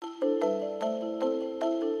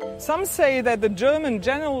Some say that the German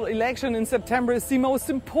general election in September is the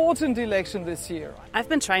most important election this year. I've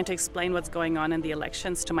been trying to explain what's going on in the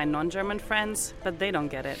elections to my non-German friends, but they don't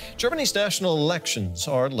get it. Germany's national elections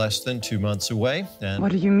are less than 2 months away. And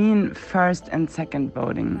what do you mean first and second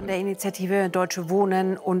voting? Der Initiative Deutsche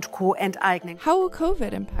Wohnen und Co. enteignen. How will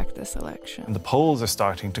COVID impact this election? The polls are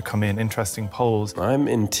starting to come in, interesting polls. I'm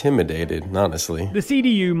intimidated, honestly. The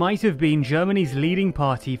CDU might have been Germany's leading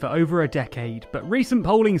party for over a decade, but recent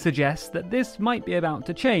polling suggests that this might be about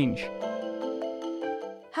to change.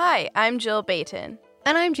 Hi, I'm Jill Bayton.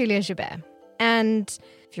 And I'm Julia Joubert. And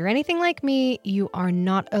if you're anything like me, you are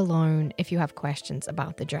not alone if you have questions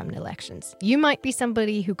about the German elections. You might be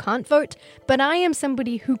somebody who can't vote, but I am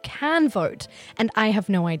somebody who can vote, and I have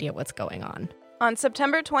no idea what's going on. On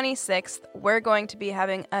September 26th, we're going to be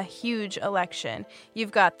having a huge election.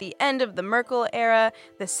 You've got the end of the Merkel era,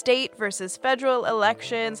 the state versus federal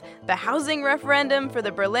elections, the housing referendum for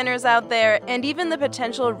the Berliners out there, and even the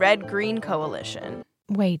potential red-green coalition.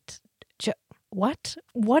 Wait, what?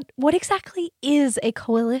 What exactly is a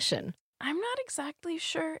coalition? I'm not exactly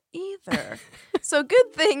sure either. So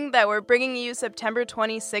good thing that we're bringing you September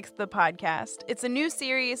 26th, the podcast. It's a new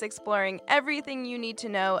series exploring everything you need to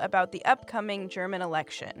know about the upcoming German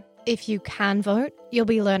election. If you can vote, you'll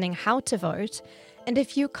be learning how to vote. And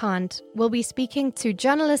if you can't, we'll be speaking to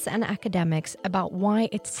journalists and academics about why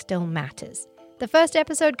it still matters. The first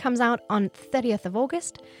episode comes out on 30th of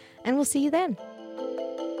August, and we'll see you then.